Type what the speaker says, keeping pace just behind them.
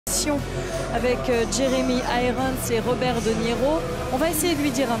compétition avec Jeremy Irons et Robert De Niro. On va essayer de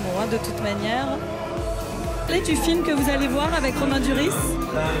lui dire un mot, de toute manière. Du film que vous allez voir avec Romain Duris.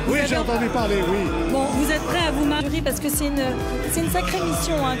 Oui, j'ai entendu parler, oui. Bon, vous êtes prêts à vous marier parce que c'est une sacrée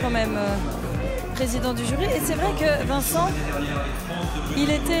mission quand même, président du jury. Et c'est vrai que Vincent,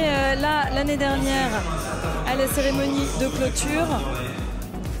 il était là l'année dernière à la cérémonie de clôture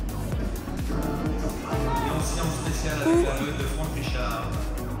où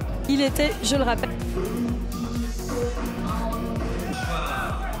il était, je le rappelle,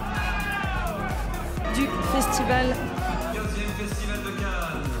 du festival. 15e festival de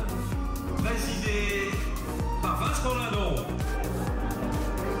Cannes, présidé par Vincent Lindon.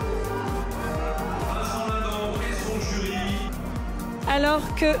 Vincent Lindon et son jury. Alors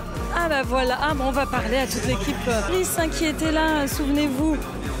que, voilà, on va parler à toute l'équipe. Brice qui était là, souvenez-vous,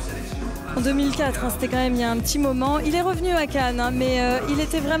 en 2004, c'était quand même il y a un petit moment. Il est revenu à Cannes, mais il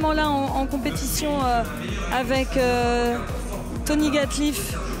était vraiment là en compétition avec Tony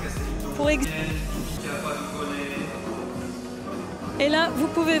Gatliff pour Et là, vous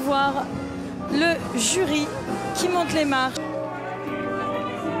pouvez voir le jury qui monte les marches.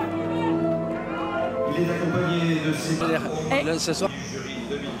 Il est accompagné de ses Ce soir.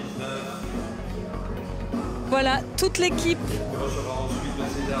 Voilà, toute l'équipe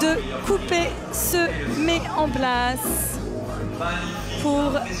de Coupé se met en place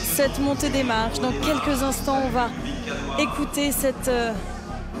pour cette montée des marches. Dans quelques instants, on va écouter cette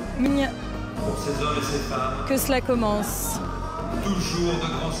que cela commence. Toujours de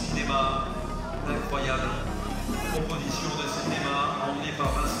grand cinéma, incroyable composition de cinéma emmenée par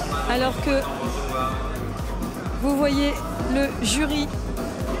Vincent Lindon. Alors que vous voyez le jury.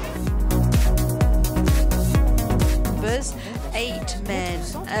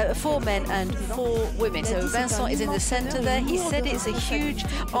 4 men and 4 women. So Vincent is in the center there. He said it's a huge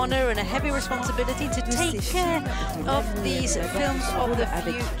honor and a heavy responsibility to take care of these films of the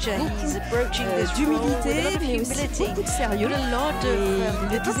future. He's approaching this role with a lot of humility, with a lot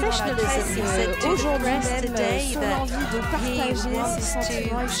of professionalism. He said to the press today that he wants to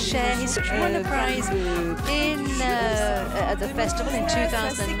share. He won a prize at the festival in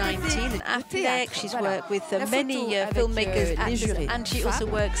 2019. And after that, she's worked with many filmmakers, actors, and she also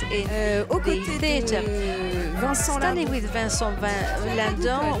works in the theatre. Standing with Vincent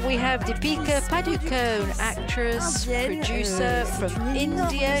Lindon, we have Deepika Padukone, actress, producer from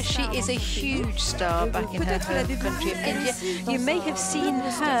India. She is a huge star back in her home country of India. You may have seen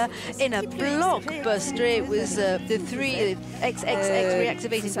her in a blockbuster. It was the 3XX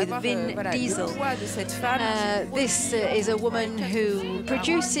reactivated with Vin Diesel. This is a woman who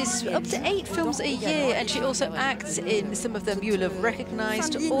produces up to 8 films a year, and she also acts in some of them you'll have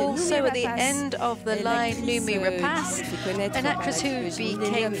recognized. Also at the end of the line, Noomi Rapace, an actress who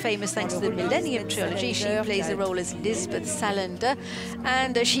became famous thanks to the Millennium Trilogy. She plays the role as Lisbeth Salander,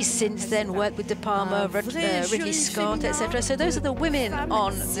 and she's since then worked with De Palma, Ridley Scott, etc. So those are the women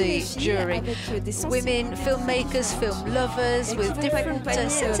on the jury. Women filmmakers, film lovers with different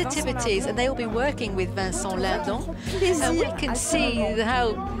sensitivities, and they will be working with Vincent Lindon. And we can see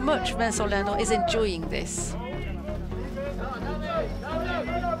how much Vincent Lindon is enjoying this.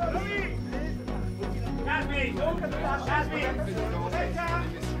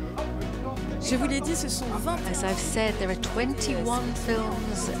 Je vous l'ai dit, ce sont 20. As I've said, there are 21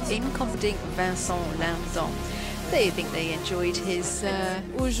 films including Vincent Lindon. They think they enjoyed his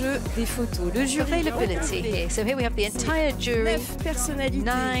au jeu des photos. Le jury availability here. So here we have the entire jury,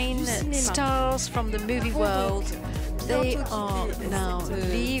 9 stars from the movie world. They are now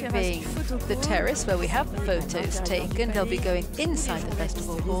leaving the terrace where we have the photos taken. They'll be going inside the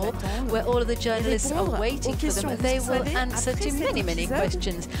festival hall where all of the journalists are waiting for them. They will answer to many, many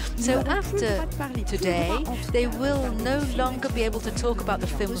questions. So after today, they will no longer be able to talk about the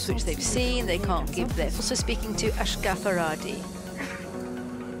films which they've seen. They can't give their... Also speaking to Ashgar Faradi.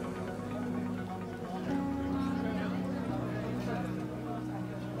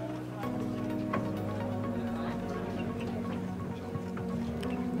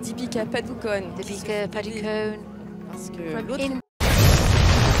 Deepika Padukone. Deepika Padukone. Parce que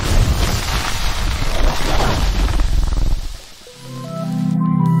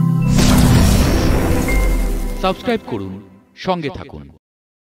subscribe করুন, সঙ্গে থাকুন।